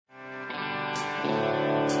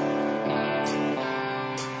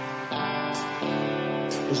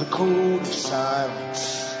There's a code of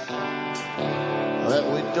silence that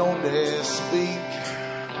we don't dare speak.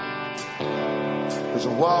 There's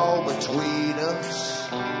a wall between us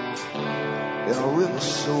and a river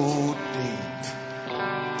so deep.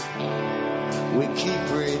 We keep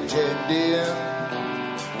pretending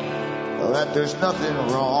that there's nothing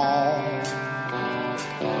wrong.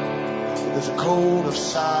 There's a code of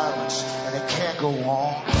silence and it can't go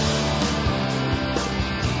on.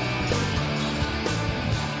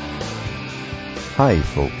 Hi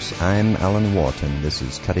folks, I'm Alan Watt and this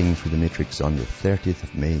is Cutting Through the Matrix on the 30th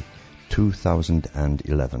of May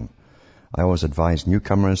 2011. I always advise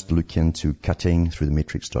newcomers to look into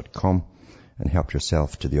cuttingthroughthematrix.com and help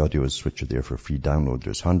yourself to the audios which are there for free download.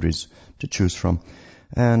 There's hundreds to choose from,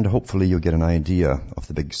 and hopefully you'll get an idea of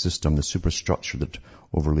the big system, the superstructure that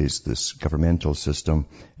overlays this governmental system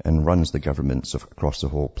and runs the governments across the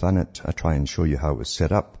whole planet. I try and show you how it was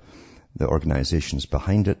set up, the organizations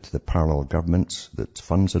behind it, the parallel governments that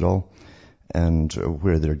funds it all, and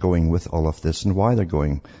where they're going with all of this and why they're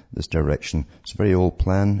going this direction. It's a very old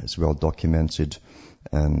plan, it's well documented,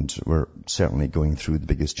 and we're certainly going through the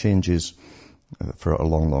biggest changes for a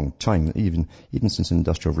long, long time, even since the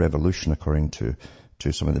Industrial Revolution, according to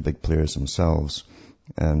some of the big players themselves.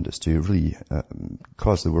 And it's to really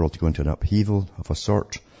cause the world to go into an upheaval of a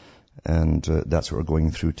sort. And that's what we're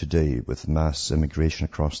going through today with mass immigration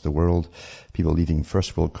across the world. People leaving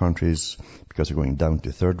first world countries because they're going down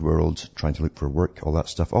to third world, trying to look for work, all that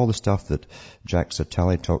stuff. All the stuff that Jack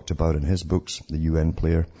Satali talked about in his books, the UN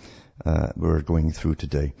player, we're going through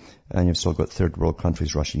today. And you've still got third world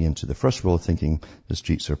countries rushing into the first world thinking the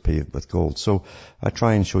streets are paved with gold. So I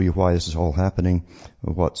try and show you why this is all happening,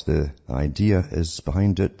 what the idea is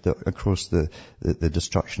behind it. Of course, the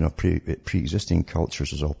destruction of pre-existing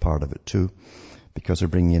cultures is all part of it too, because they're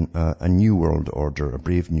bringing in a new world order, a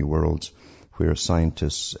brave new world where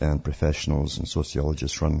scientists and professionals and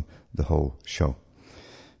sociologists run the whole show.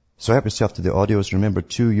 So help yourself to the audios. Remember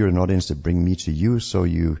too, you're an audience that bring me to you, so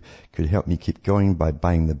you could help me keep going by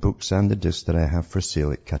buying the books and the discs that I have for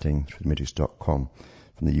sale at cuttingthroughthematrix.com.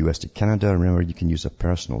 From the US to Canada, remember you can use a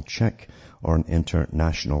personal check or an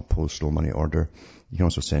international postal money order. You can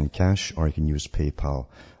also send cash or you can use PayPal.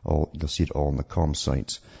 You'll see it all on the com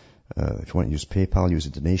site. If you want to use PayPal, use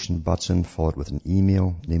the donation button, follow it with an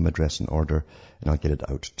email, name, address and order, and I'll get it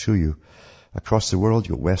out to you. Across the world,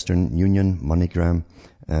 you've got Western Union, MoneyGram,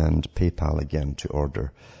 and PayPal again to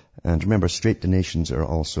order. And remember, straight donations are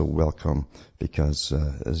also welcome because,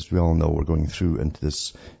 as we all know, we're going through into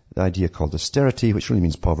this idea called austerity, which really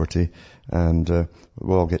means poverty. And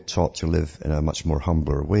we'll all get taught to live in a much more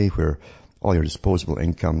humbler way where all your disposable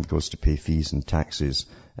income goes to pay fees and taxes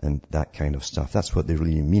and that kind of stuff. That's what they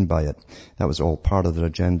really mean by it. That was all part of their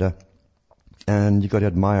agenda. And you've got to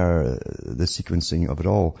admire the sequencing of it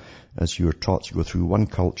all as you're taught to go through one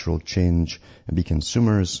cultural change and be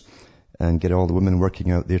consumers and get all the women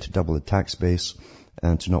working out there to double the tax base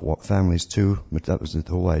and to not want families too. But that was the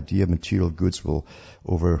whole idea. Material goods will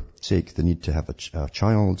overtake the need to have a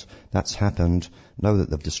child. That's happened. Now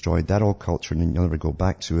that they've destroyed that old culture and you'll never go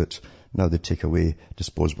back to it, now they take away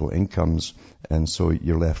disposable incomes, and so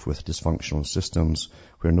you're left with dysfunctional systems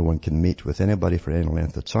where no one can mate with anybody for any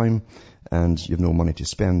length of time, and you have no money to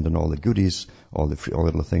spend on all the goodies, all the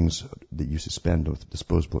little things that you used to spend with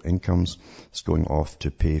disposable incomes. It's going off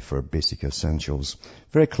to pay for basic essentials.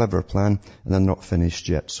 Very clever plan, and they're not finished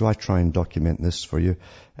yet. So I try and document this for you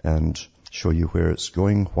and show you where it's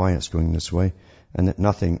going, why it's going this way, and that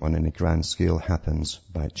nothing on any grand scale happens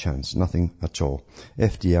by chance. Nothing at all.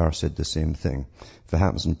 FDR said the same thing. If it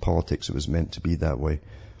happens in politics, it was meant to be that way.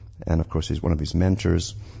 And of course, he's one of his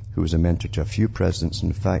mentors, who was a mentor to a few presidents.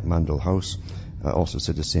 In fact, Mandel House also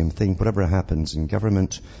said the same thing. Whatever happens in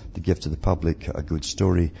government, to give to the public a good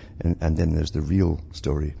story, and then there's the real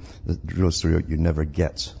story. The real story you never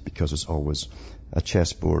get, because it's always a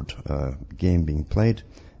chessboard game being played,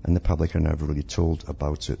 and the public are never really told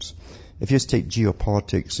about it. If you just take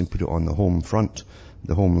geopolitics and put it on the home front,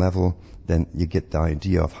 the home level, then you get the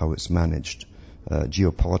idea of how it's managed.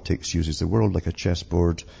 Geopolitics uses the world like a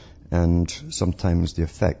chessboard, and sometimes the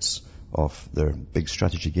effects of their big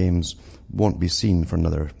strategy games won't be seen for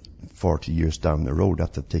another 40 years down the road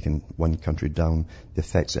after they've taken one country down, the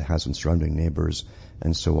effects it has on surrounding neighbours,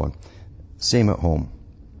 and so on. Same at home.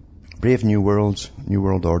 Brave new world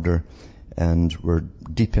order, and we're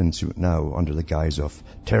deep into it now under the guise of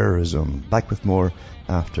terrorism. Back with more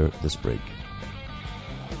after this break.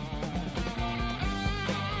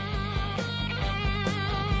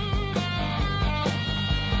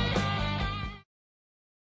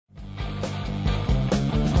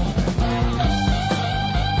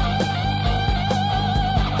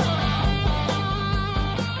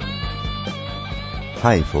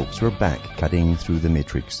 Hi folks, we're back cutting through the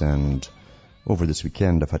matrix, and over this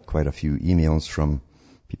weekend I've had quite a few emails from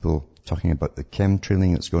people talking about the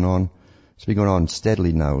chemtrailing that's going on. It's been going on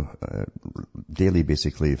steadily now, daily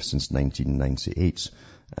basically since 1998,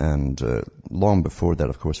 and long before that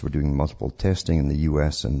of course we're doing multiple testing in the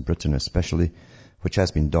US and Britain especially, which has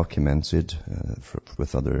been documented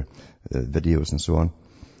with other videos and so on.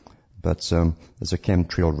 But there's a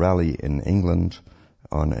chemtrail rally in England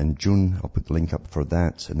in June. I'll put the link up for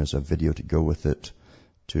that, and there's a video to go with it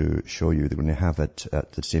to show you. They're going to have it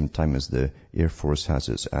at the same time as the Air Force has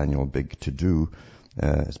its annual big to-do,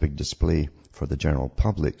 its big display for the general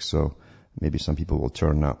public. So maybe some people will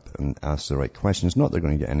turn up and ask the right questions. Not they're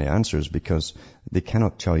going to get any answers, because they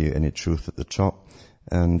cannot tell you any truth at the top.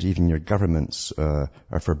 And even your governments are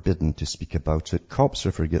forbidden to speak about it. Cops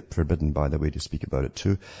are forbidden, by the way, to speak about it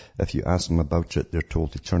too. If you ask them about it, they're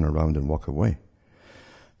told to turn around and walk away.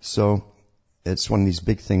 So it's one of these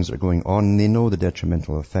big things that are going on, and they know the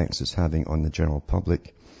detrimental effects it's having on the general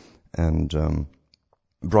public, and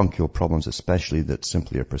bronchial problems especially that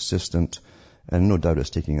simply are persistent. And no doubt it's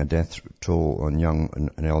taking a death toll on young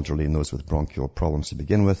and elderly and those with bronchial problems to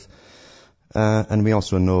begin with. And we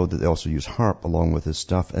also know that they also use HAARP along with this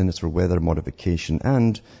stuff, and it's for weather modification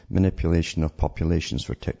and manipulation of populations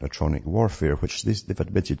for technotronic warfare, which they've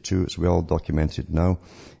admitted to. It's well documented now.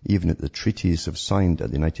 Even at the treaties have signed at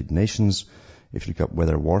the United Nations. If you look up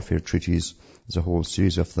weather warfare treaties, there's a whole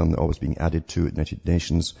series of them that are always being added to at the United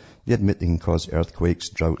Nations. They admit they can cause earthquakes,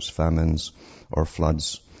 droughts, famines, or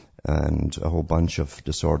floods, and a whole bunch of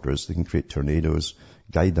disorders. They can create tornadoes,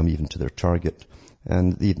 guide them even to their target.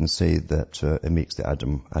 And they even say that it makes the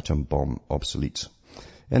atom bomb obsolete.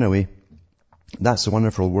 Anyway, that's the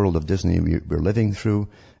wonderful world of Disney we're living through,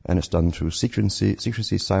 and it's done through secrecy,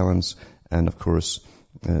 silence, and of course,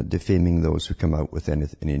 defaming those who come out with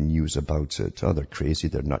any news about it. Oh, they're crazy,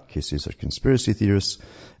 they're nutcases, they're conspiracy theorists,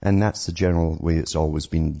 and that's the general way it's always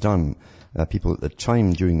been done. People at the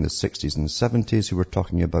time during the 60s and 70s who were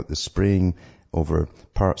talking about the spraying over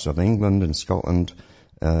parts of England and Scotland,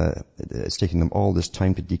 it's taken them all this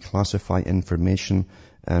time to declassify information,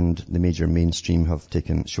 and the major mainstream have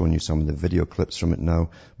shown you some of the video clips from it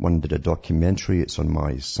now. One did a documentary. It's on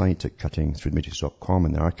my site at cuttingthroughthematrix.com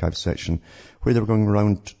in the archive section, where they were going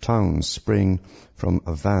around town spraying from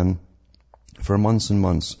a van for months and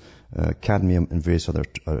months, cadmium and various other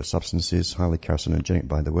substances, highly carcinogenic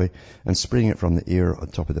by the way, and spraying it from the air on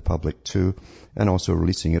top of the public too, and also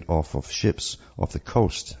releasing it off of ships off the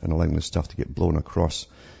coast and allowing the stuff to get blown across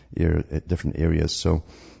different areas. So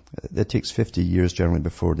it takes 50 years generally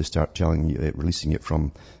before they start telling you, releasing it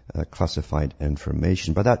from classified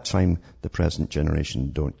information. By that time, the present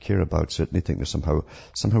generation don't care about it. They think they're somehow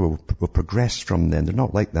we'll progress from then. They're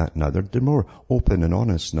not like that now. They're more open and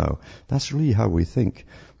honest now. That's really how we think.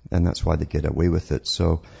 And that's why they get away with it.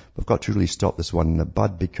 So we've got to really stop this one in the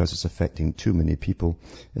bud, because it's affecting too many people.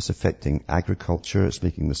 It's affecting agriculture. It's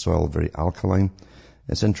making the soil very alkaline.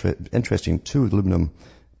 It's interesting too, aluminum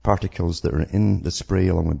particles that are in the spray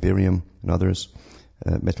along with barium and others,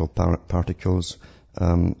 metal particles,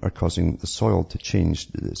 are causing the soil to change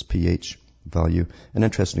its pH value. And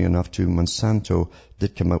interestingly enough too, Monsanto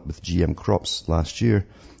did come up with GM crops last year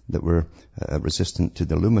that were resistant to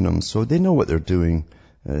the aluminum. So they know what they're doing.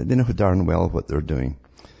 They know darn well what they're doing.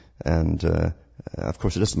 And of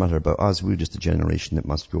course, it doesn't matter about us. We're just a generation that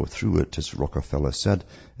must go through it. As Rockefeller said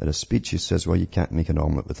at a speech, he says, well, you can't make an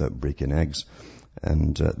omelette without breaking eggs.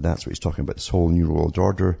 And that's what he's talking about, this whole New World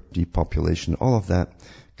Order, depopulation, all of that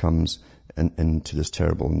comes into this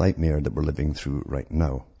terrible nightmare that we're living through right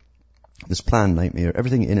now. This planned nightmare,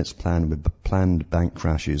 everything in it's planned, with planned bank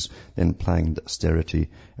crashes, then planned austerity,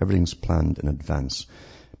 everything's planned in advance.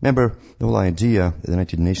 Remember the whole idea that the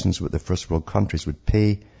United Nations with the first world countries would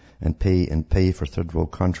pay and pay and pay for third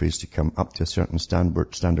world countries to come up to a certain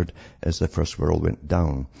standard as the first world went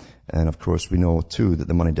down. And of course we know too that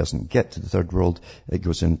the money doesn't get to the third world. It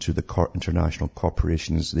goes into the international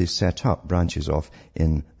corporations. They set up branches off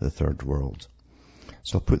in the third world.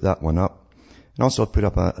 So I'll put that one up. And also I'll put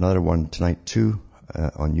up another one tonight too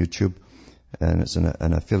on YouTube. And it's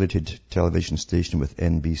an affiliated television station with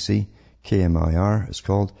NBC. KMIR is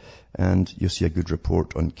called, and you'll see a good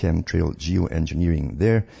report on chemtrail geoengineering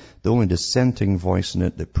there. The only dissenting voice in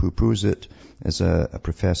it that poo-poos it is a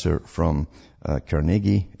professor from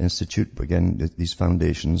Carnegie Institute, again, these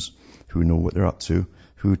foundations who know what they're up to,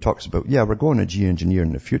 who talks about, yeah, we're going to geoengineer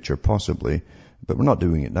in the future, possibly, but we're not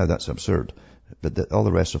doing it now, that's absurd. But all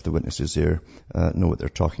the rest of the witnesses there know what they're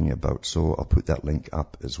talking about, so I'll put that link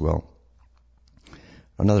up as well.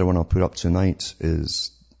 Another one I'll put up tonight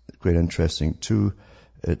is quite interesting too.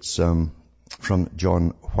 It's from John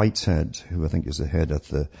Whitehead, who I think is the head of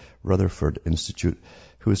the Rutherford Institute,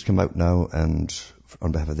 who has come out now and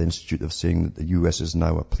on behalf of the Institute of saying that the US is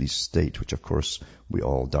now a police state, which of course we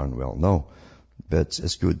all darn well know. But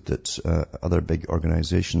it's good that other big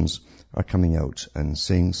organizations are coming out and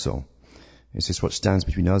saying so. He says, what stands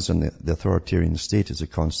between us and the authoritarian state is the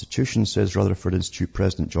Constitution, says Rutherford Institute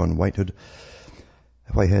President John Whitehead.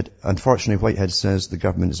 Unfortunately, Whitehead says the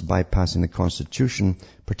government is bypassing the Constitution,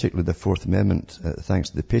 particularly the Fourth Amendment, thanks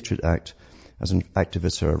to the Patriot Act, as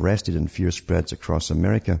activists are arrested and fear spreads across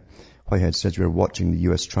America. Whitehead says we are watching the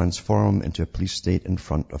U.S. transform into a police state in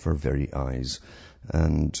front of our very eyes.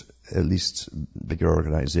 And at least bigger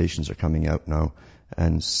organizations are coming out now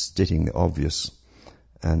and stating the obvious.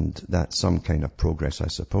 And that's some kind of progress, I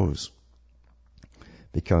suppose.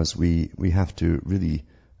 Because we have to really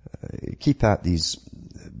keep at these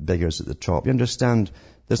beggars at the top. You understand,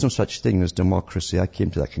 there's no such thing as democracy. I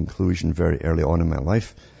came to that conclusion very early on in my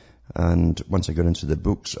life. And once I got into the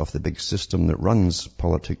books of the big system that runs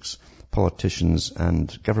politics, politicians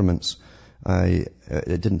and governments,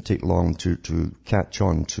 it didn't take long to catch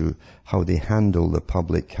on to how they handle the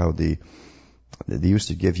public, how they used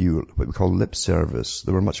to give you what we call lip service.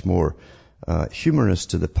 They were much more humorous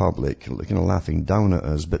to the public, laughing down at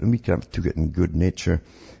us, but we kind of took it in good nature.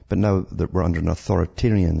 But now that we're under an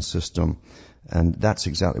authoritarian system, and that's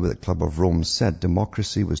exactly what the Club of Rome said.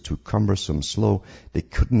 Democracy was too cumbersome, slow. They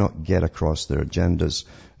could not get across their agendas.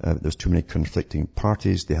 There's too many conflicting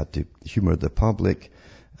parties. They had to humor the public.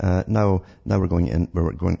 Now we're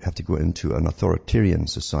going to have to go into an authoritarian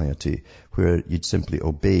society where you'd simply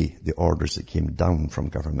obey the orders that came down from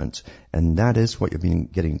government. And that is what you've been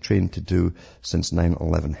getting trained to do since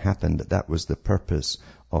 9/11 happened. That was the purpose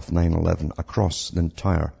of 9/11 across the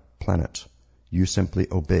entire planet. You simply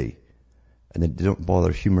obey. And they don't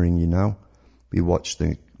bother humoring you now. We watch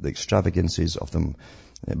the extravagances of them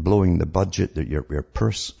blowing the budget, your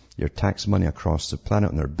purse, your tax money across the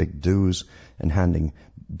planet on their big dues and handing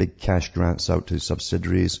big cash grants out to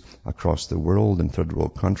subsidiaries across the world and third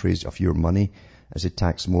world countries of your money as they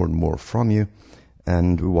tax more and more from you.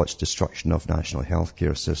 And we watch destruction of national health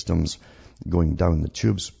care systems going down the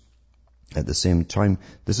tubes. At the same time,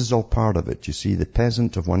 this is all part of it. You see, the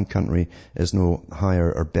peasant of one country is no higher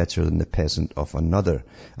or better than the peasant of another.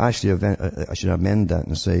 Actually, I should amend that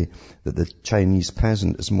and say that the Chinese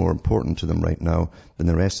peasant is more important to them right now than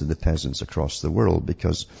the rest of the peasants across the world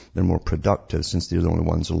because they're more productive since they're the only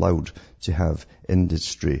ones allowed to have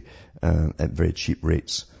industry at very cheap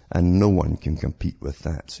rates. And no one can compete with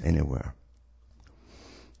that anywhere.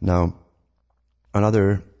 Now,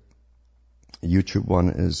 another YouTube one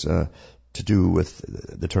is to do with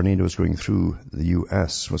the tornadoes going through the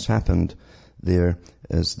U.S. What's happened there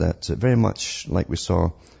is that very much like we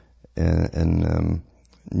saw in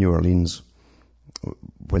New Orleans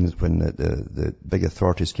when the big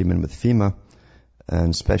authorities came in with FEMA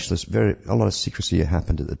and specialists, a lot of secrecy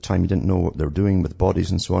happened at the time. You didn't know what they were doing with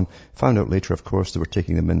bodies and so on. Found out later, of course, they were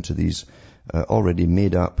taking them into these already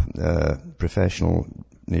made up professionally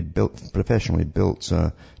built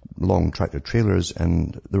long tractor trailers,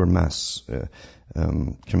 and there were mass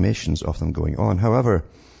cremations of them going on. However,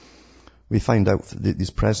 we find out these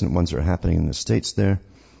present ones that are happening in the States there,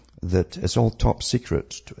 that it's all top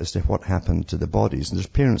secret as to what happened to the bodies. And their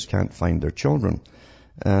parents can't find their children.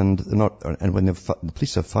 And when the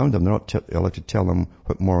police have found them, they're not allowed to tell them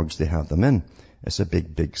what morgues they have them in. It's a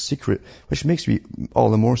big, big secret, which makes me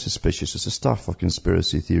all the more suspicious. It's the stuff of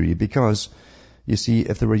conspiracy theory because, you see,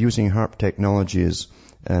 if they were using HAARP technologies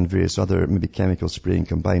and various other, maybe chemical spraying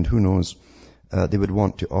combined, who knows, they would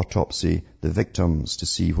want to autopsy the victims to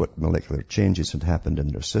see what molecular changes had happened in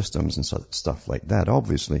their systems and stuff like that.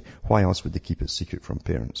 Obviously, why else would they keep it secret from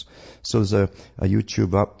parents? So there's a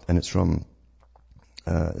YouTube up, and it's from,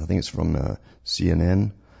 I think it's from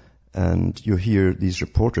CNN, and you hear these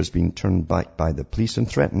reporters being turned back by the police and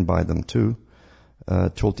threatened by them too,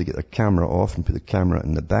 told to get their camera off and put the camera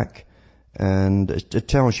in the back. And it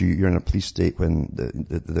tells you you're in a police state when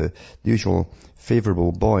the usual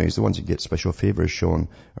favorable boys, the ones that get special favors shown,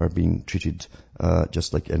 are being treated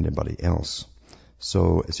just like anybody else.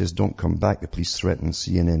 So it says, don't come back. The police threaten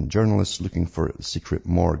CNN journalists looking for the secret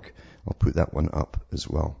morgue. I'll put that one up as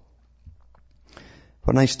well.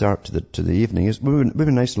 What a nice start to the evening. It would be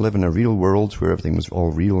nice to live in a real world where everything was all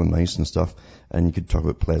real and nice and stuff, and you could talk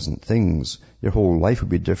about pleasant things. Your whole life would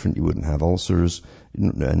be different. You wouldn't have ulcers,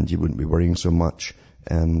 and you wouldn't be worrying so much.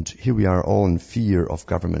 And here we are all in fear of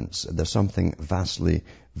governments. There's something vastly,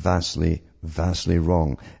 vastly, vastly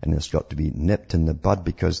wrong, and it's got to be nipped in the bud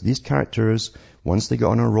because these characters, once they get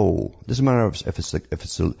on a roll, doesn't matter if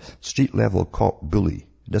it's a street level cop bully,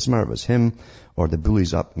 It doesn't matter if it's him or the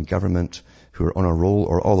bullies up in government who are on a roll,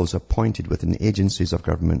 or all those appointed within the agencies of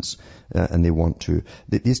governments, and they want to.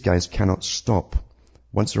 These guys cannot stop.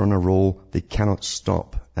 Once they're on a roll, they cannot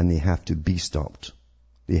stop, and they have to be stopped.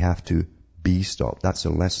 They have to be stopped. That's a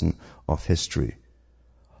lesson of history.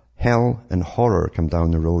 Hell and horror come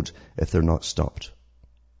down the road if they're not stopped.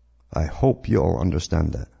 I hope you all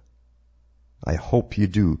understand that. I hope you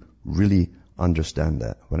do really understand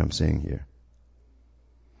that, what I'm saying here.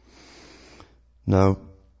 Now,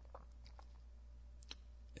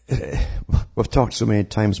 we've talked so many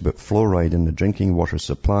times about fluoride in the drinking water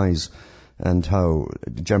supplies and how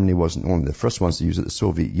Germany wasn't only the first ones to use it. The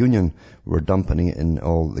Soviet Union were dumping it in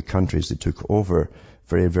all the countries they took over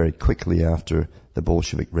very, very quickly after the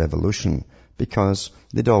Bolshevik Revolution, because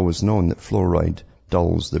they'd always known that fluoride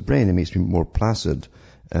dulls the brain. It makes me more placid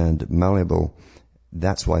and malleable.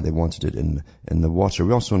 That's why they wanted it in the water.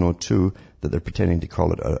 We also know, too, that they're pretending to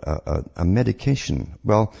call it a medication.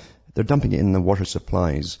 Well, they're dumping it in the water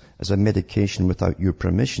supplies as a medication without your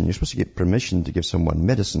permission. You're supposed to get permission to give someone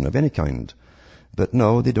medicine of any kind. But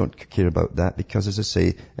no, they don't care about that because, as I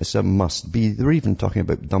say, it's a must-be. They were even talking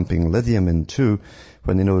about dumping lithium in, too,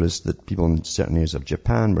 when they noticed that people in certain areas of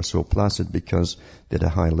Japan were so placid because they had a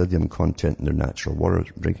high lithium content in their natural water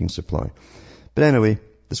drinking supply. But anyway,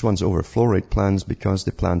 this one's over fluoride plans because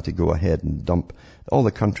they plan to go ahead and dump all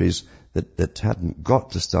the countries that hadn't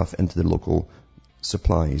got the stuff into the local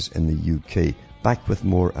supplies in the UK. Back with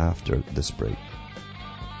more after this break.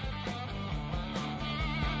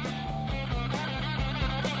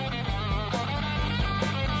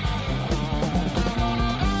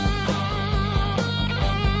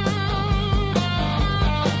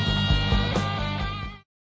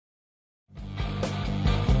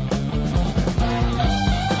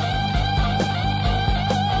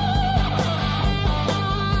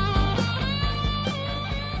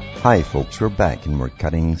 Hi folks, we're back and we're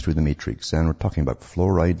cutting through the matrix and we're talking about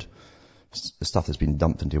fluoride, the stuff that's been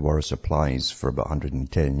dumped into water supplies for about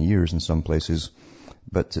 110 years in some places.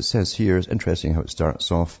 But it says here, it's interesting how it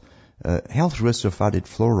starts off, health risks of added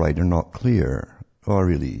fluoride are not clear. Oh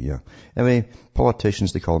really, yeah. Anyway,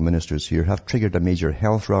 politicians, they call ministers here, have triggered a major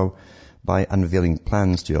health row by unveiling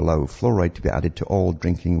plans to allow fluoride to be added to all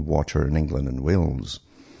drinking water in England and Wales.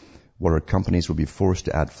 Water companies will be forced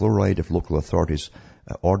to add fluoride if local authorities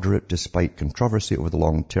order it, despite controversy over the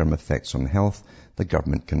long-term effects on health, the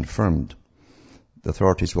government confirmed. The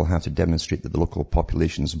authorities will have to demonstrate that the local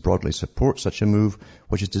populations broadly support such a move,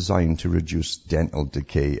 which is designed to reduce dental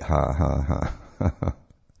decay. Ha, ha, ha.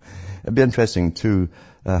 It'd be interesting, too,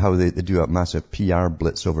 how they do a massive PR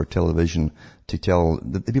blitz over television to tell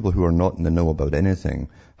the people who are not in the know about anything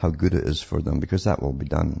how good it is for them, because that will be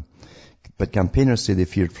done. But campaigners say they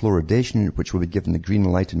feared fluoridation, which will be given the green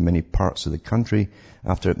light in many parts of the country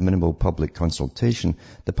after minimal public consultation.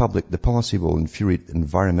 The policy will infuriate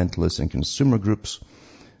environmentalists and consumer groups.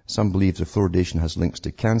 Some believe the fluoridation has links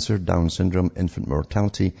to cancer, Down syndrome, infant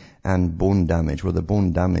mortality, and bone damage, where the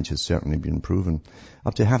bone damage has certainly been proven.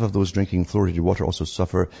 Up to half of those drinking fluoridated water also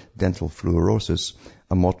suffer dental fluorosis,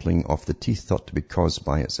 a mottling of the teeth thought to be caused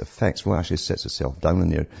by its effects. Well, it actually sets itself down in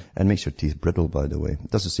there and makes your teeth brittle, by the way.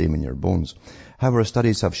 It does the same in your bones. However,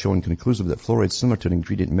 studies have shown conclusively that fluoride, similar to an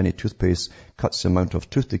ingredient in many toothpastes, cuts the amount of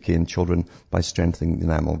tooth decay in children by strengthening the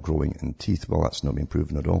enamel growing in teeth. Well, that's not been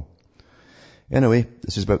proven at all. Anyway,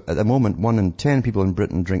 this is about, at the moment, 1 in 10 people in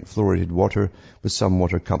Britain drink fluoridated water, with some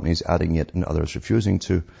water companies adding it and others refusing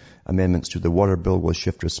to. Amendments to the water bill will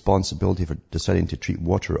shift responsibility for deciding to treat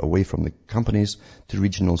water away from the companies to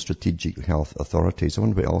regional strategic health authorities. I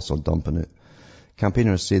wonder if they're also dumping it.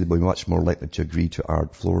 Campaigners say they'll be much more likely to agree to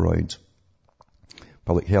add fluoride.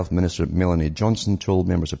 Public Health Minister Melanie Johnson told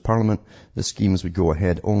members of Parliament the schemes would go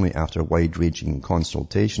ahead only after wide-ranging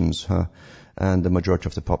consultations. And the majority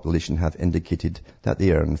of the population have indicated that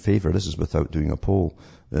they are in favour. This is without doing a poll.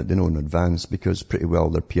 They know in advance, because pretty well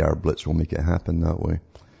their PR blitz will make it happen that way.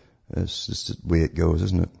 It's just the way it goes,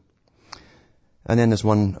 isn't it? And then there's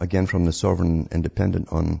one, again, from the Sovereign Independent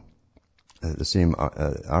on the same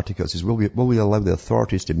article. It says, will we allow the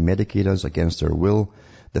authorities to medicate us against our will?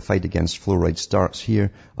 The fight against fluoride starts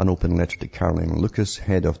here. An open letter to Caroline Lucas,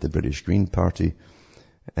 head of the British Green Party.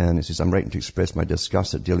 And it says, I'm writing to express my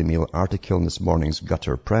disgust at Daily Mail article in this morning's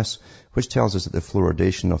Gutter Press, which tells us that the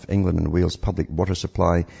fluoridation of England and Wales' public water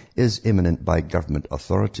supply is imminent by government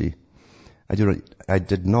authority. I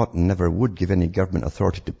did not and never would give any government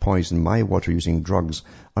authority to poison my water using drugs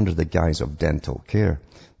under the guise of dental care.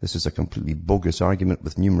 This is a completely bogus argument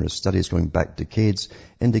with numerous studies going back decades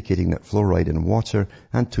indicating that fluoride in water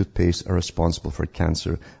and toothpaste are responsible for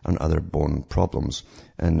cancer and other bone problems.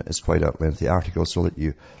 And it's quite a lengthy article, so I'll let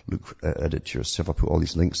you look at it yourself. I'll put all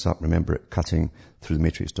these links up. Remember at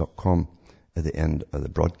cuttingthroughthematrix.com at the end of the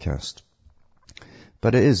broadcast.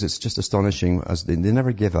 But it's just astonishing as they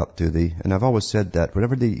never give up, do they? And I've always said that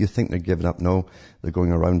whenever you think they're giving up, no, they're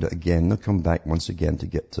going around it again. They'll come back once again to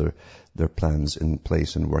get their plans in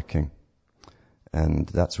place and working. And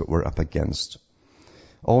that's what we're up against.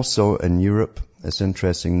 Also in Europe, it's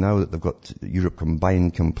interesting now that they've got Europe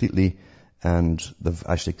combined completely, and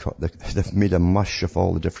they've made a mush of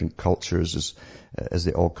all the different cultures as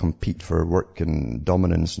they all compete for work and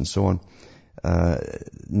dominance and so on.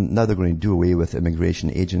 Now they're going to do away with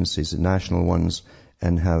immigration agencies, the national ones,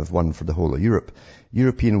 and have one for the whole of Europe.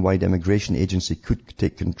 European-wide immigration agency could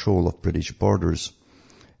take control of British borders.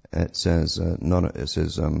 It says,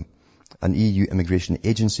 an EU immigration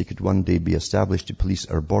agency could one day be established to police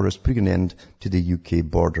our borders, putting an end to the UK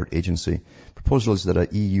border agency. Proposal is that an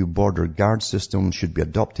EU border guard system should be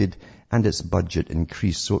adopted and its budget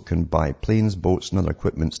increased so it can buy planes, boats and other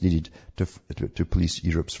equipment needed to police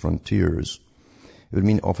Europe's frontiers. It would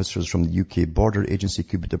mean officers from the UK border agency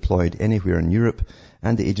could be deployed anywhere in Europe,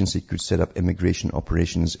 and the agency could set up immigration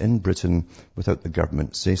operations in Britain without the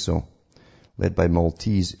government say so. Led by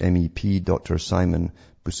Maltese MEP Dr. Simon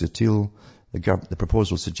Busuttil, the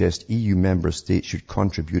proposal suggests EU member states should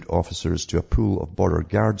contribute officers to a pool of border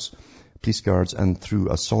guards, police guards, and through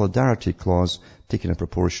a solidarity clause, taking a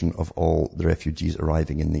proportion of all the refugees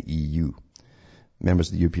arriving in the EU. Members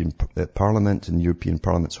of the European Parliament and the European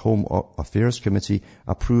Parliament's Home Affairs Committee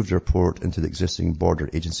approved a report into the existing border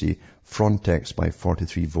agency Frontex by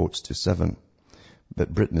 43 votes to 7.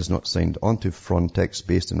 But Britain has not signed onto Frontex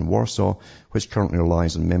based in Warsaw, which currently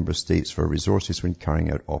relies on member states for resources when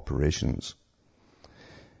carrying out operations.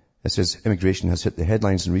 It says immigration has hit the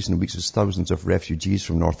headlines in recent weeks as thousands of refugees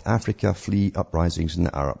from North Africa flee uprisings in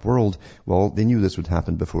the Arab world. Well, they knew this would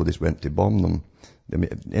happen before they went to bomb them.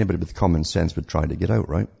 Anybody with common sense would try to get out,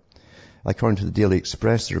 right? According to the Daily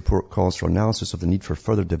Express, the report calls for analysis of the need for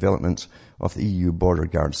further development of the EU border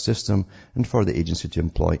guard system and for the agency to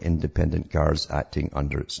employ independent guards acting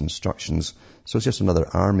under its instructions. So it's just another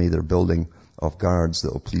army they're building of guards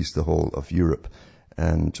that will police the whole of Europe.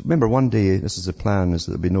 And remember, one day, this is the plan, is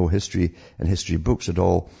that there'll be no history and history books at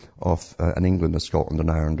all of an England, a Scotland, an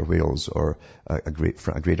Ireland, or Wales, or a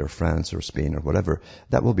greater France or Spain or whatever.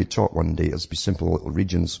 That will be taught one day. It'll be simple little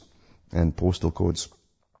regions and postal codes.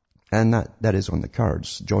 And that is on the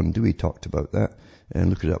cards. John Dewey talked about that. And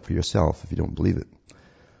look it up for yourself if you don't believe it.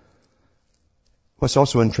 What's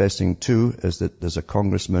also interesting too is that there's a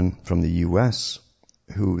congressman from the US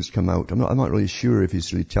who's come out. I'm not really sure if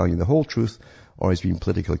he's really telling you the whole truth or he's being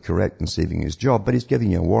politically correct and saving his job, but he's giving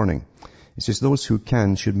you a warning. He says those who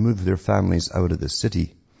can should move their families out of the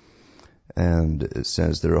city. And it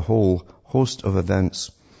says there are a whole host of events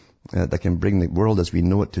that can bring the world as we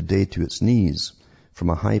know it today to its knees, from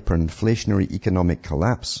a hyperinflationary economic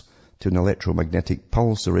collapse to an electromagnetic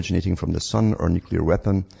pulse originating from the sun or nuclear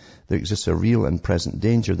weapon. There exists a real and present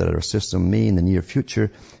danger that our system may in the near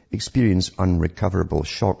future experience unrecoverable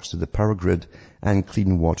shocks to the power grid and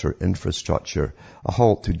clean water infrastructure, a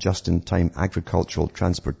halt to just-in-time agricultural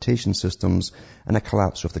transportation systems, and a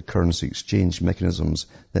collapse of the currency exchange mechanisms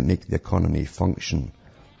that make the economy function.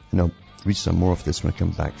 And I'll read some more of this when I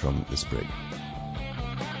come back from this break.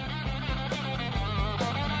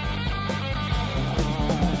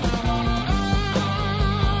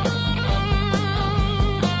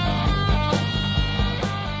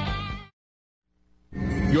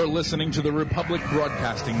 You're listening to the Republic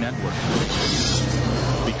Broadcasting Network,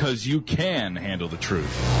 because you can handle the truth.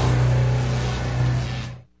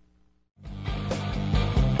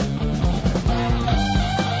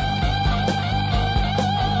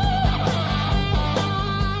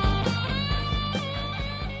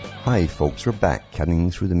 Hi folks, we're back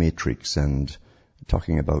cutting through the matrix and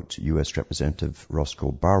talking about U.S. Representative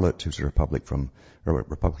Roscoe Bartlett, who's a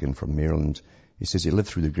Republican from Maryland. He says he lived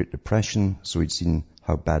through the Great Depression, so he'd seen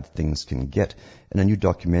how bad things can get. In a new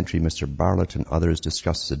documentary, Mr. Bartlett and others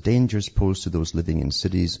discuss the dangers posed to those living in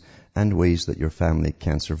cities and ways that your family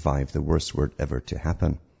can survive the worst were ever to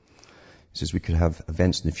happen. He says we could have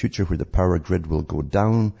events in the future where the power grid will go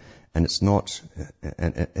down and it's not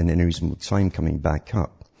in any reasonable time coming back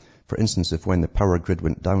up. For instance, if when the power grid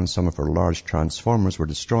went down, some of our large transformers were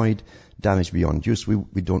destroyed, damaged beyond use,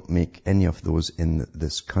 we don't make any of those in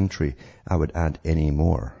this country. I would add any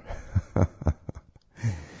more.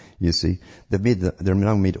 You see, they're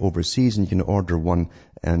now made overseas, and you can order one,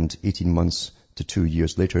 and 18 months to 2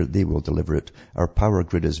 years later, they will deliver it. Our power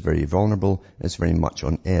grid is very vulnerable. It's very much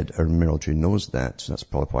on edge. Our military knows that. So that's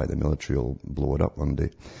probably why the military will blow it up one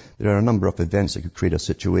day. There are a number of events that could create a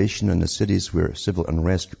situation in the cities where civil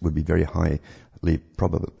unrest would be very highly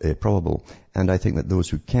probable. And I think that those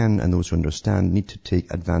who can and those who understand need to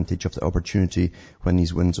take advantage of the opportunity when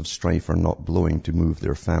these winds of strife are not blowing to move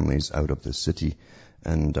their families out of the city.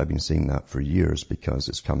 And I've been saying that for years because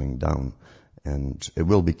it's coming down. And it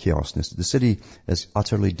will be chaos. The city is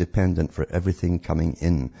utterly dependent for everything coming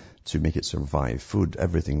in to make it survive. Food,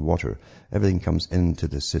 everything, water, everything comes into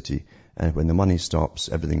the city. And when the money stops,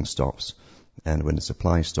 everything stops. And when the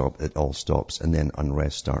supply stops, it all stops. And then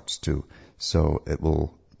unrest starts too. So it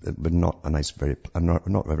would not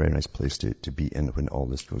a very nice place to be in when all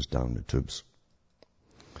this goes down the tubes.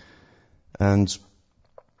 And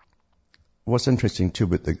what's interesting too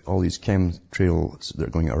with all these chemtrails that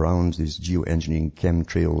are going around, these geoengineering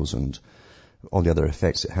chemtrails and all the other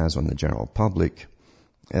effects it has on the general public.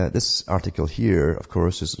 This article here, of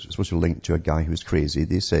course, is supposed to link to a guy who's crazy.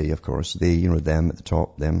 They say, of course, them at the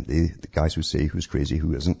top, the guys who say who's crazy,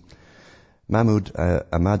 who isn't. Mahmoud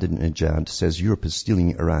Ahmadinejad says Europe is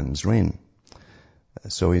stealing Iran's rain.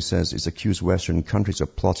 So he says he's accused Western countries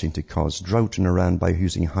of plotting to cause drought in Iran by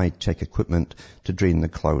using high-tech equipment to drain the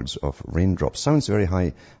clouds of raindrops. Sounds very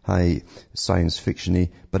high science fiction-y,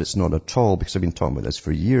 but it's not at all, because I've been talking about this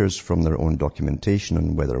for years from their own documentation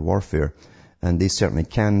on weather warfare. And they certainly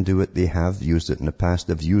can do it. They have used it in the past.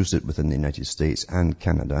 They've used it within the United States and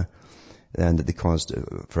Canada. And they caused,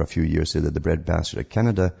 for a few years, say that the breadbasket of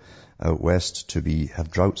Canada out west to have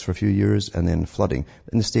droughts for a few years and then flooding.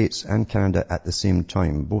 In the States and Canada at the same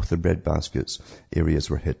time, both the breadbaskets areas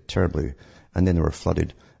were hit terribly, and then they were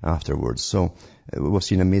flooded afterwards. So we've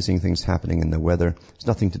seen amazing things happening in the weather. It's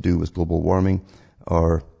nothing to do with global warming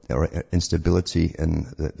or instability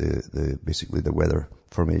in basically the weather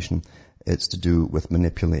formation. It's to do with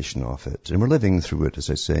manipulation of it. And we're living through it, as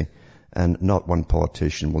I say, and not one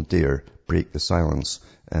politician will dare break the silence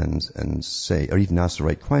and say, or even ask the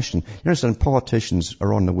right question. You understand, politicians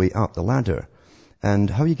are on the way up the ladder. And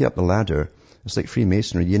how you get up the ladder, it's like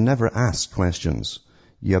Freemasonry. You never ask questions.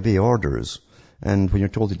 You obey orders. And when you're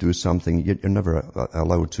told to do something, you're never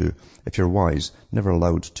allowed to, if you're wise, never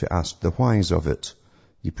allowed to ask the whys of it.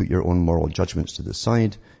 You put your own moral judgments to the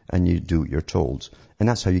side and you do what you're told. And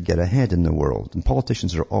that's how you get ahead in the world. And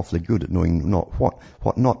politicians are awfully good at knowing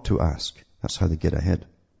what not to ask. That's how they get ahead.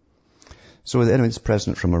 So anyway, this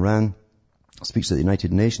president from Iran speaks at the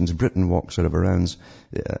United Nations. Britain walks out of Iran's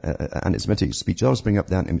anti-Semitic speech. I always bring up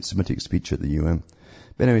the anti-Semitic speech at the UN.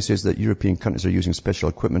 But anyway, he says that European countries are using special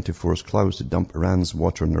equipment to force clouds to dump Iran's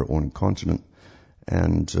water on their own continent.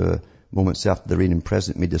 And moments after the Iranian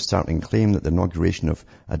president made the startling claim that the inauguration of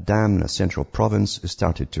a dam in a central province has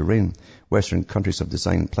started to rain, Western countries have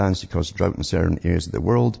designed plans to cause drought in certain areas of the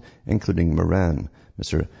world, including Iran.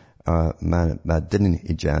 Mr.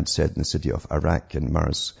 Ahmadinejad said in the city of Arak in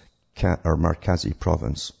Markazi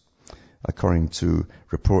province. According to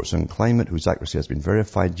reports on climate, whose accuracy has been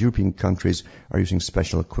verified, European countries are using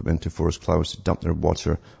special equipment to force clouds to dump their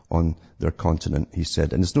water on their continent, he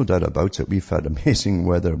said. And there's no doubt about it. We've had amazing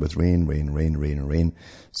weather with rain.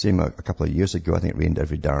 Same a couple of years ago, I think it rained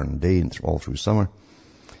every darn day and all through summer.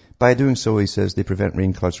 By doing so, he says, they prevent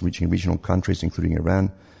rain clouds from reaching regional countries, including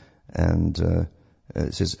Iran. And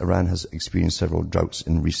it says Iran has experienced several droughts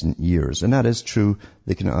in recent years. And that is true.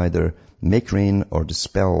 They can either make rain or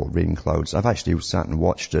dispel rain clouds. I've actually sat and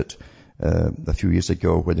watched it a few years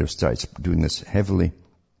ago where they started doing this heavily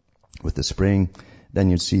with the spraying. Then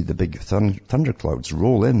you'd see the big thunder clouds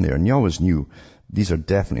roll in there. And you always knew these are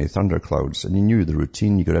definitely thunder clouds. And you knew the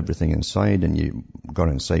routine. You got everything inside and you got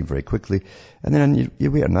inside very quickly. And then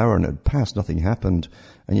you wait an hour and it passed. Nothing happened.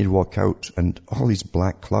 And you'd walk out and all these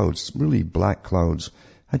black clouds, really black clouds,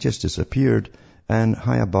 had just disappeared. And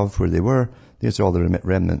high above where they were, there's all the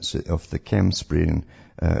remnants of the chem spraying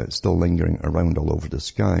still lingering around all over the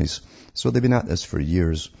skies. So they've been at this for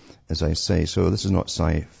years, as I say. So this is not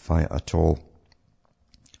sci-fi at all.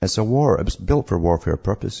 It's a war. It was built for warfare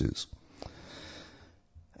purposes.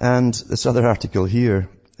 And this other article here,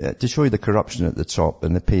 to show you the corruption at the top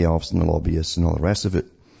and the payoffs and the lobbyists and all the rest of it,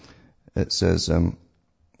 it says,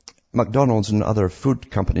 McDonald's and other food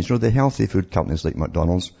companies, the healthy food companies like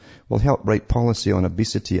McDonald's, will help write policy on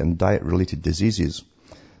obesity and diet-related diseases.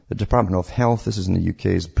 The Department of Health, this is in the UK,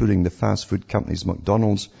 is putting the fast food companies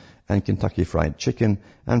McDonald's and Kentucky Fried Chicken,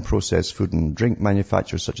 and processed food and drink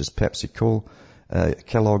manufacturers such as PepsiCo,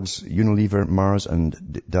 Kellogg's, Unilever, Mars,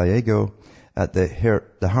 and Diageo at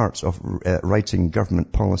the hearts of writing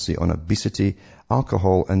government policy on obesity,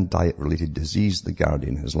 alcohol, and diet-related disease, The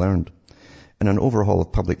Guardian has learned. In an overhaul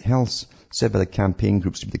of public health, said by the campaign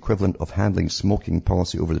groups to be the equivalent of handling smoking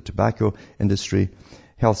policy over the tobacco industry,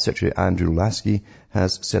 Health Secretary Andrew Lasky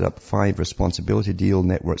has set up 5 responsibility deal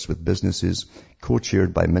networks with businesses,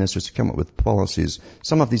 co-chaired by ministers to come up with policies.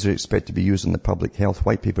 Some of these are expected to be used in the public health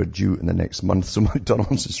white paper due in the next month. So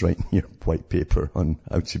McDonald's is writing your white paper on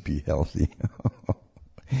how to be healthy.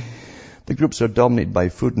 The groups are dominated by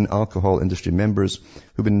food and alcohol industry members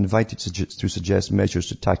who've been invited to suggest measures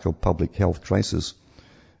to tackle public health crisis.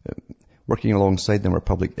 Working alongside them are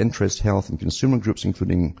public interest, health and consumer groups,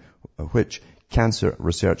 including which Cancer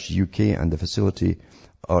Research UK and the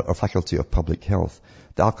Faculty of Public Health.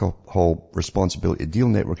 The Alcohol Responsibility Deal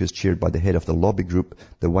Network is chaired by the head of the lobby group,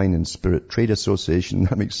 the Wine and Spirit Trade Association.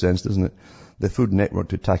 That makes sense, doesn't it? The Food Network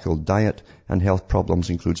to tackle diet and health problems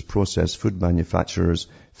includes processed food manufacturers,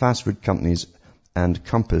 fast food companies, and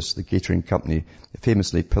Compass, the catering company,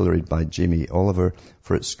 famously pilloried by Jamie Oliver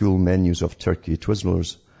for its school menus of turkey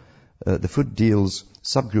Twizzlers. The Food Deals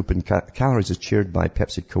subgroup in calories is chaired by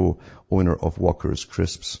PepsiCo, owner of Walker's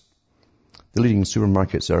Crisps. The leading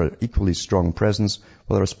supermarkets are equally strong presence,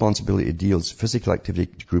 while the Responsibility Deals physical activity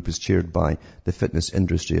group is chaired by the Fitness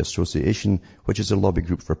Industry Association, which is a lobby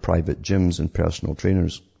group for private gyms and personal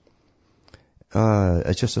trainers.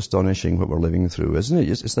 It's just astonishing what we're living through, isn't it?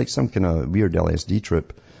 It's like some kind of weird LSD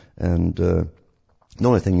trip. And the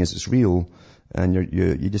only thing is it's real, and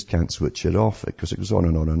you just can't switch it off because it goes on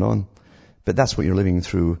and on and on. But that's what you're living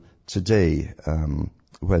through today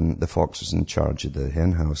when the fox is in charge of the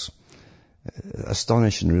hen house.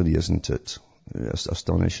 Astonishing, really, isn't it?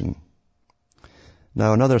 Astonishing.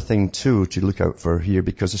 Now, another thing, too, to look out for here,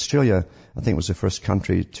 because Australia, I think, was the first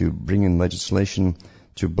country to bring in legislation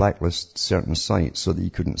to blacklist certain sites so that you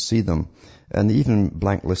couldn't see them. And they even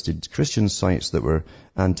blacklisted Christian sites that were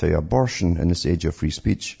anti-abortion in this age of free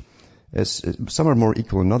speech. Some are more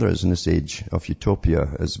equal than others in this age of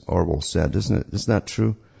utopia, as Orwell said, isn't it? Isn't that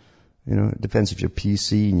true? You know, it depends if you're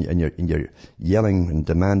PC and you're yelling and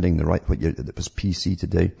demanding the right, that was PC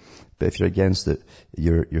today. But if you're against it,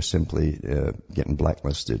 you're simply getting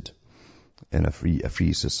blacklisted in a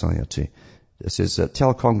free society. It says,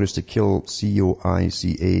 tell Congress to kill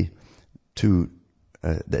COICA to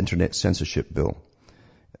the Internet Censorship Bill.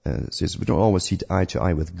 It says, we don't always see eye to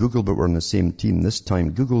eye with Google, but we're on the same team this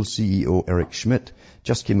time. Google CEO Eric Schmidt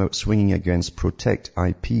just came out swinging against Protect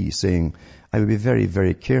IP, saying, I would be very,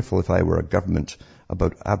 very careful if I were a government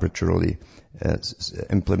about arbitrarily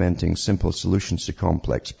implementing simple solutions to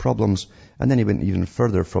complex problems. And then he went even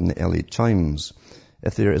further from the LA Times.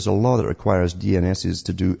 If there is a law that requires DNSs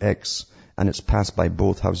to do X, and it's passed by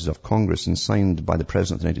both houses of Congress and signed by the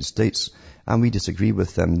President of the United States, and we disagree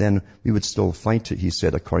with them, then we would still fight it, he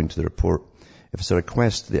said, according to the report. If it's a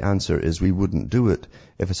request, the answer is we wouldn't do it.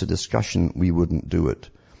 If it's a discussion, we wouldn't do it.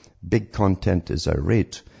 Big Content is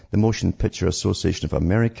irate. The Motion Picture Association of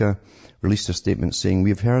America released a statement saying,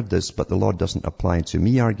 we've heard this, but the law doesn't apply to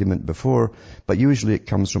me argument before, but usually it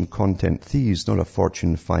comes from content thieves, not a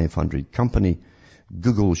Fortune 500 company.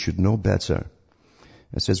 Google should know better.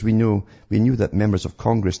 It says, we knew that members of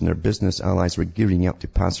Congress and their business allies were gearing up to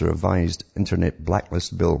pass a revised Internet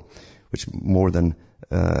blacklist bill, which more than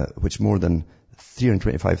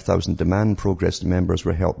 325,000 Demand Progress members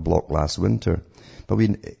were helped block last winter. But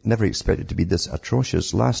we never expected it to be this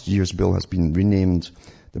atrocious. Last year's bill has been renamed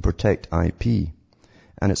the Protect IP,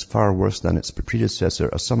 and it's far worse than its predecessor.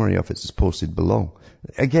 A summary of it is posted below.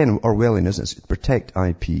 Again, Orwellian, isn't it? Protect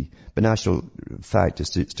IP. But national fact is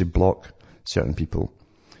to block certain people.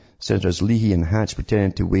 Senators Leahy and Hatch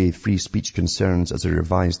pretended to waive free speech concerns as they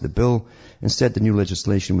revised the bill. Instead, the new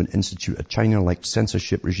legislation would institute a China-like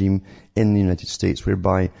censorship regime in the United States,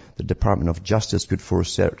 whereby the Department of Justice could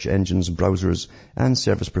force search engines, browsers, and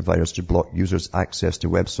service providers to block users' access to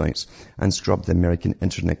websites and scrub the American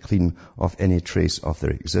internet clean of any trace of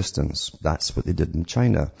their existence. That's what they did in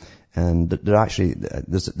China. And it's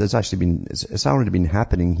already been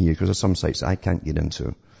happening here, because there's some sites I can't get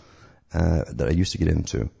into, that I used to get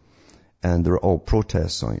into. And they're all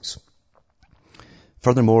protest sites.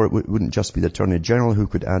 Furthermore, it wouldn't just be the Attorney General who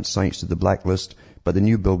could add sites to the blacklist, but the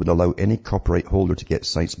new bill would allow any copyright holder to get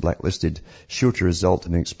sites blacklisted, sure to result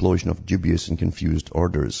in an explosion of dubious and confused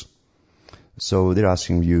orders. So they're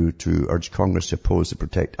asking you to urge Congress to oppose the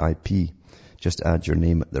Protect IP. Just add your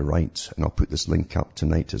name at the right, and I'll put this link up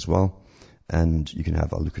tonight as well, and you can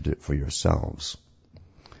have a look at it for yourselves.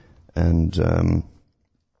 And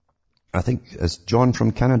I think, is John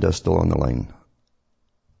from Canada still on the line?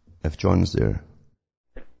 If John's there.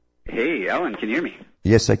 Hey, Alan, can you hear me?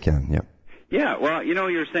 Yes, I can, yeah. Yeah, well, you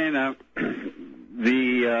were saying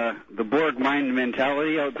the Borg mind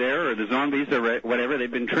mentality out there, or the zombies, or whatever,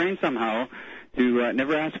 they've been trained somehow to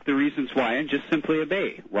never ask the reasons why and just simply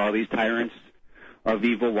obey, while these tyrants of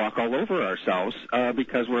evil walk all over ourselves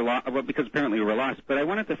because apparently we're lost. But I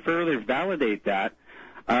wanted to further validate that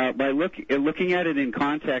by looking at it in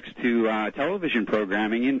context to television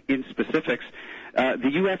programming, in specifics, the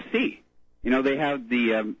UFC. They have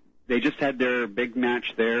they just had their big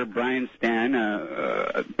match there. Brian Stan,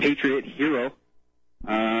 a Patriot hero,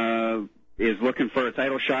 is looking for a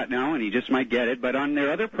title shot now, and he just might get it. But on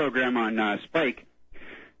their other program on Spike,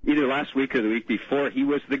 either last week or the week before, he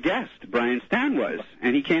was the guest. Brian Stan was,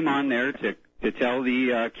 and he came on there to tell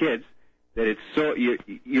the kids that it's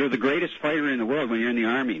you're the greatest fighter in the world when you're in the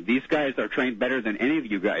Army. These guys are trained better than any of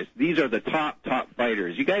you guys. These are the top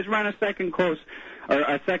fighters. You guys run a close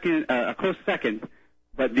second,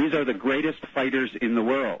 but these are the greatest fighters in the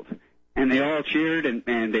world. And they all cheered,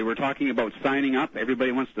 and they were talking about signing up.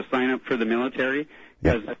 Everybody wants to sign up for the military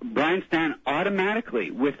because Brian Stan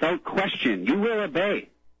automatically, without question, you will obey.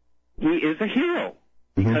 He is a hero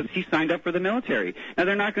because he signed up for the military. Now,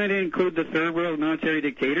 they're not going to include the third world military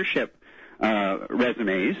dictatorship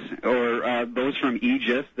resumes or those from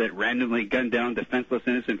Aegis that randomly gun down defenseless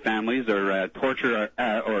innocent families or torture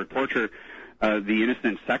the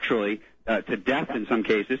innocent sexually to death in some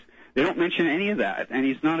cases. They don't mention any of that, and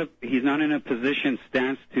he's not in a position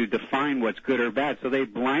stance to define what's good or bad. So they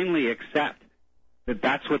blindly accept that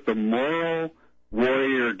that's what the moral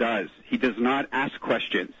warrior does. He does not ask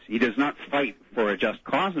questions. He does not fight for a just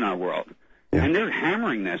cause in our world. Yeah. And they're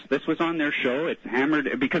hammering this. This was on their show. It's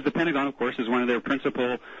hammered because the Pentagon, of course, is one of their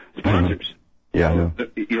principal sponsors. Yeah.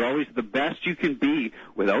 You're always the best you can be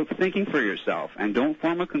without thinking for yourself, and don't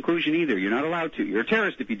form a conclusion either. You're not allowed to. You're a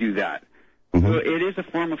terrorist if you do that. So it is a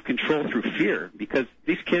form of control through fear, because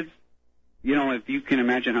these kids, if you can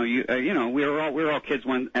imagine how we're all kids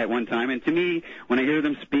at one time, and to me, when I hear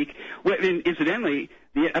them speak, incidentally,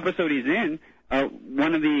 the episode he's in,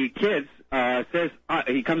 one of the kids says,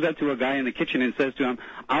 he comes up to a guy in the kitchen and says to him,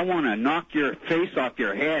 "I want to knock your face off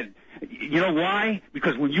your head. You know why?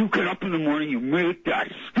 Because when you get up in the morning, you make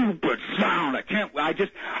that stupid sound.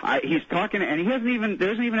 He's talking, and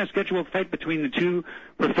there isn't even a scheduled fight between the two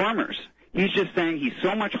performers. He's just saying he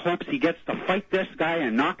so much hopes he gets to fight this guy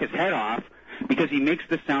and knock his head off because he makes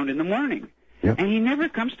this sound in the morning." Yep. And he never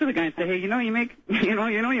comes to the guy and say, "Hey, you make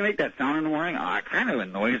that sound in the morning. Oh, it kind of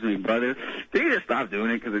annoys me, brother. So you just stop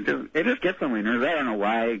doing it because it just gets on my nerves. I don't know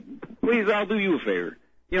why. Please, I'll do you a favor."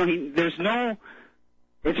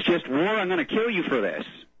 It's just war. I'm going to kill you for this.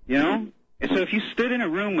 And so if you stood in a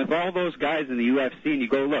room with all those guys in the UFC and you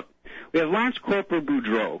go, look, we have Lance Corporal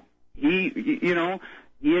Boudreaux. He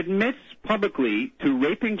admits publicly to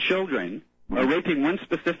raping children, or raping one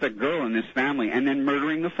specific girl in this family, and then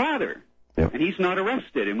murdering the father. Yep. And he's not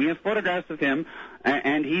arrested. And we have photographs of him,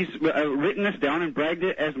 and he's written this down and bragged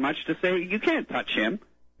it as much to say, you can't touch him.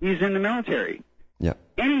 He's in the military. Yep.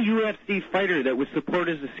 Any UFC fighter that would support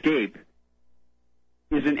his escape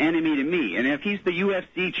is an enemy to me. And if he's the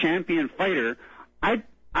UFC champion fighter, I'm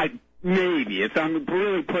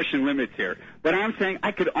really pushing limits here, but I'm saying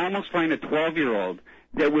I could almost find a 12-year-old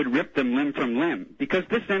that would rip them limb from limb, because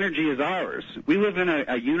this energy is ours. We live in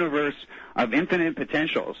a universe of infinite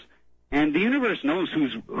potentials, and the universe knows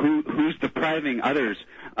who's depriving others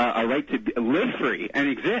a right to live free and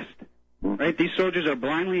exist. Right? These soldiers are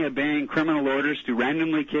blindly obeying criminal orders to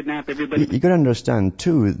randomly kidnap everybody. You got to understand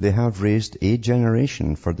too, they have raised a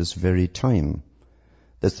generation for this very time.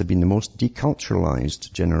 This has been the most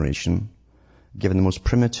deculturalized generation, given the most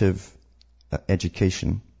primitive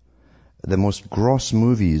education, the most gross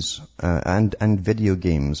movies and video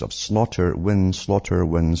games of slaughter, win, slaughter,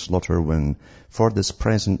 win, slaughter, win for this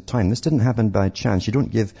present time. This didn't happen by chance. You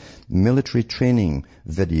don't give military training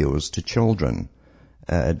videos to children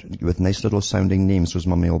with nice little sounding names so his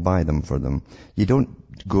mummy will buy them for them. You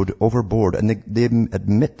don't go overboard. And they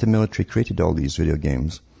admit the military created all these video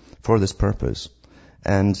games for this purpose.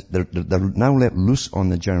 And they're now let loose on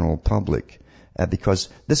the general public. Because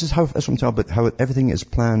this is how I'm talking about how everything is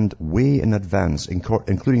planned way in advance,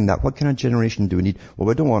 including that. What kind of generation do we need? Well,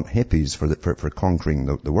 we don't want hippies for conquering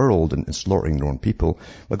the world and slaughtering their own people.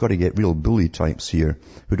 We've got to get real bully types here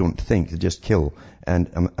who don't think, they just kill.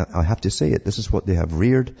 And I have to say it, this is what they have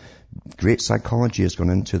reared. Great psychology has gone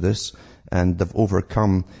into this, and they've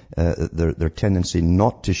overcome their tendency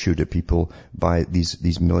not to shoot at people by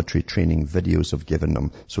these military training videos I've given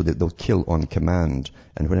them, so that they'll kill on command.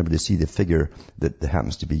 And whenever they see the figure that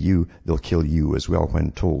happens to be you, they'll kill you as well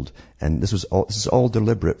when told. And this is all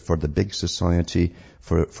deliberate for the big society,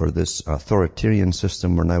 for this authoritarian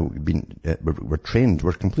system we're now we're trained,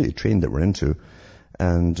 we're completely trained that we're into.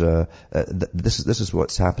 And this is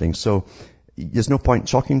what's happening. So there's no point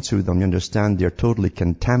talking to them. You understand they're totally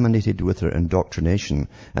contaminated with their indoctrination,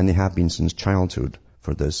 and they have been since childhood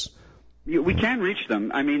for this. We can reach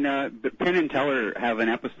them. I mean, Penn and Teller have an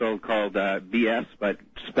episode called BS, but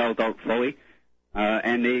spelled out fully.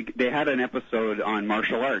 And they had an episode on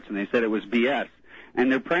martial arts, and they said it was BS.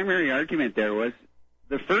 And their primary argument there was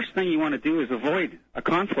the first thing you want to do is avoid a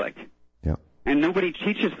conflict. Yeah. And nobody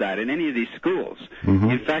teaches that in any of these schools.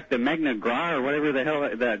 Mm-hmm. In fact, the Magna Gra, or whatever the hell,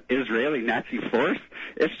 that Israeli Nazi force,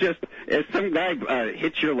 it's just, if some guy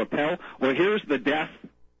hits your lapel, well, here's the death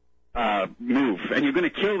move, and you're going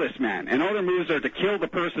to kill this man. And all their moves are to kill the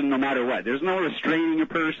person no matter what. There's no restraining a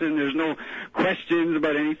person. There's no questions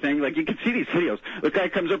about anything. Like, you can see these videos. The guy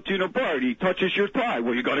comes up to you in a bar, and he touches your thigh.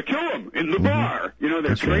 Well, you got to kill him in the bar. You know,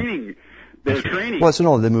 they're training. Right. They're training. Well, it's in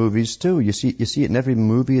all the movies too. You see it in every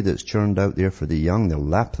movie that's churned out there for the young. They'll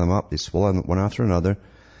lap them up. They swallow them one after another.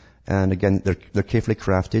 And again, they're carefully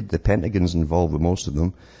crafted. The Pentagon's involved with most of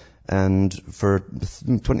them. And for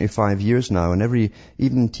 25 years now, and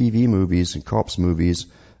even TV movies and cops movies,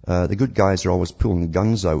 the good guys are always pulling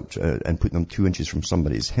guns out and putting them 2 inches from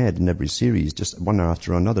somebody's head in every series, just one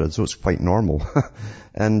after another. So it's quite normal.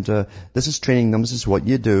 And this is training them. This is what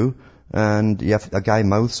you do. And you have a guy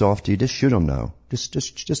mouths off to you, just shoot him now.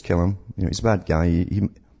 Just kill him. You know, he's a bad guy.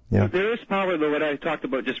 Yeah. Well, there is power, though, what I talked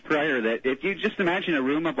about just prior, that if you just imagine a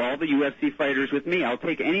room of all the UFC fighters with me, I'll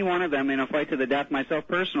take any one of them in a fight to the death myself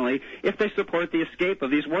personally if they support the escape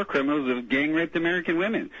of these war criminals who have gang-raped American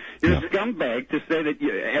women. You're a scumbag to say that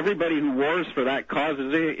everybody who wars for that cause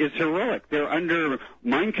is heroic. They're under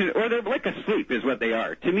mind or they're like asleep is what they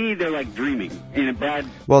are. To me, they're like dreaming in a bad...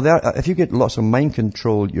 Well, if you get lots of mind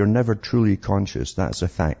control, you're never truly conscious. That's a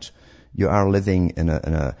fact. You are living in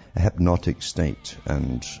a hypnotic state,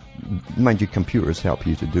 and mind you, computers help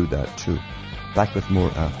you to do that too. Back with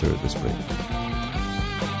more after this break.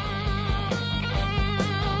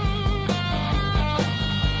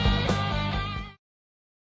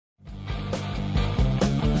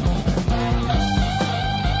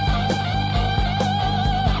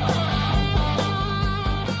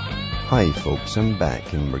 Hi folks, I'm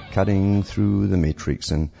back and we're cutting through the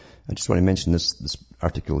matrix, and I just want to mention this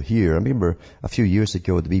article here. I remember a few years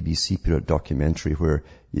ago the BBC put out a documentary where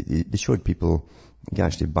they showed people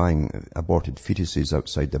actually buying aborted fetuses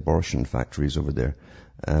outside the abortion factories over there,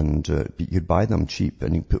 and you'd buy them cheap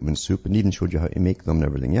and you put them in soup, and even showed you how to make them and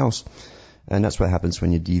everything else. And that's what happens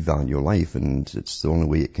when you devalue life, and it's the only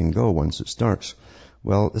way it can go once it starts.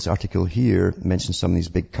 Well, this article here mentions some of these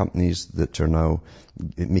big companies that are now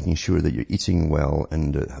making sure that you're eating well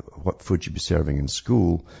and what food you be serving in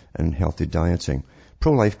school and healthy dieting.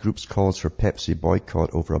 Pro-life groups calls for Pepsi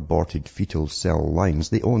boycott over aborted fetal cell lines.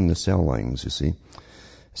 They own the cell lines, you see. It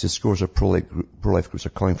says scores of pro-life groups are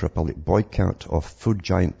calling for a public boycott of food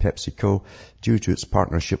giant PepsiCo due to its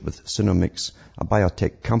partnership with Synomix, a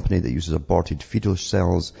biotech company that uses aborted fetal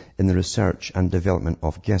cells in the research and development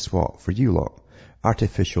of, guess what, for you lot,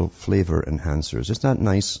 artificial flavor enhancers. Isn't that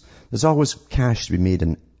nice? There's always cash to be made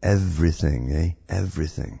in everything, eh?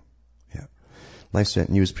 Everything. Yeah. LifeSet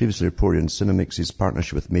News previously reported on Synomix's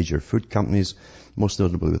partnership with major food companies, most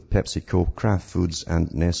notably with PepsiCo, Kraft Foods,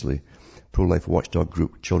 and Nestle. Pro-life watchdog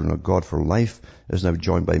group Children of God for Life is now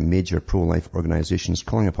joined by major pro-life organizations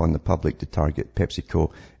calling upon the public to target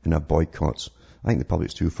PepsiCo in a boycott. I think the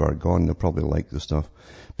public's too far gone. They'll probably like the stuff.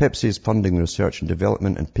 Pepsi is funding the research and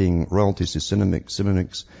development and paying royalties to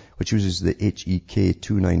Synomix, which uses the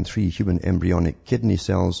HEK293 human embryonic kidney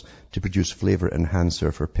cells to produce flavor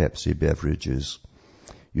enhancer for Pepsi beverages.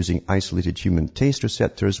 Using isolated human taste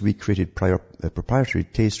receptors, we created proprietary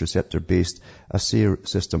taste receptor-based assay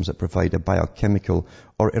systems that provide a biochemical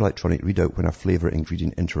or electronic readout when a flavor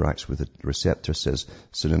ingredient interacts with the receptor, says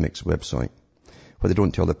Synomix website. What they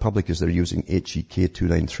don't tell the public is they're using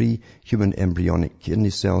HEK293 human embryonic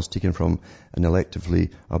kidney cells taken from an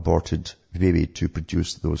electively aborted baby to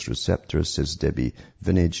produce those receptors, says Debbie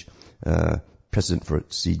Vinage, president for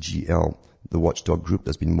CGL, the watchdog group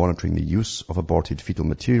that's been monitoring the use of aborted fetal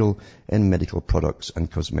material in medical products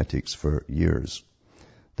and cosmetics for years.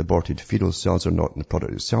 The aborted fetal cells are not in the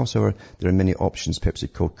product itself, however. There are many options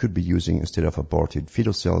PepsiCo could be using instead of aborted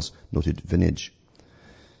fetal cells, noted Vinage.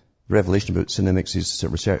 revelation about Cinemix's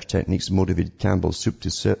research techniques motivated Campbell Soup to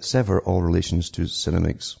sever all relations to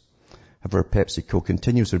Cinemix. However, PepsiCo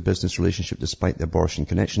continues their business relationship despite the abortion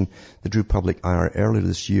connection. They drew public ire earlier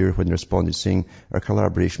this year when they responded saying, our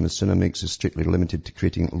collaboration with Cinemix is strictly limited to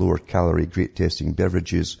creating lower-calorie, great-tasting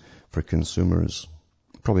beverages for consumers.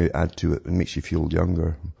 Probably add to it, it makes you feel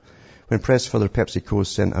younger. When pressed further, PepsiCo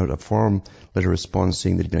sent out a form letter response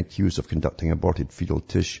saying they'd been accused of conducting aborted fetal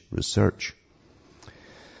tissue research.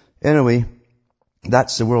 Anyway,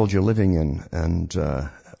 that's the world you're living in, and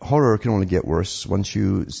horror can only get worse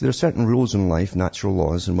there are certain rules in life, natural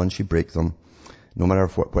laws, and once you break them, no matter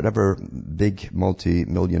whatever big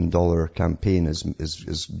multi-million-dollar campaign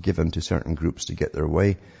is given to certain groups to get their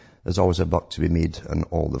way, there's always a buck to be made and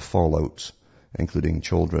all the fallout, including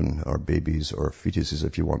children or babies or fetuses,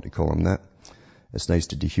 if you want to call them that. It's nice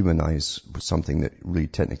to dehumanize something that really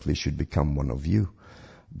technically should become one of you.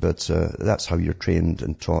 But that's how you're trained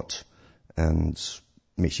and taught, and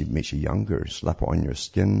makes you younger. Slap it on your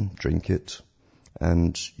skin, drink it,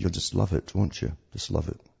 and you'll just love it, won't you? Just love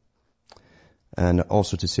it. And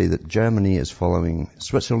also to say that Germany is following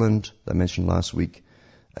Switzerland, that I mentioned last week,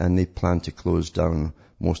 and they plan to close down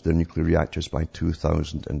most of their nuclear reactors by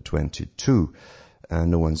 2022. And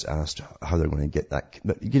no one's asked how they're going to get that.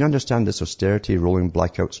 But you can understand this austerity, rolling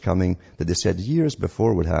blackouts coming, that they said years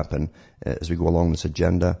before would happen as we go along this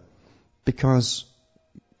agenda, because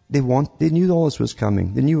they knew all this was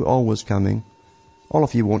coming. They knew all was coming. All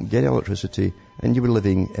of you won't get electricity, and you were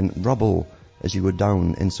living in rubble as you go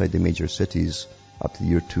down inside the major cities up to the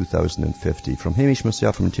year 2050. From Hamish,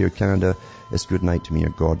 myself, from Ontario, Canada, it's good night to me,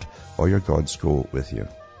 your God, or your gods go with you.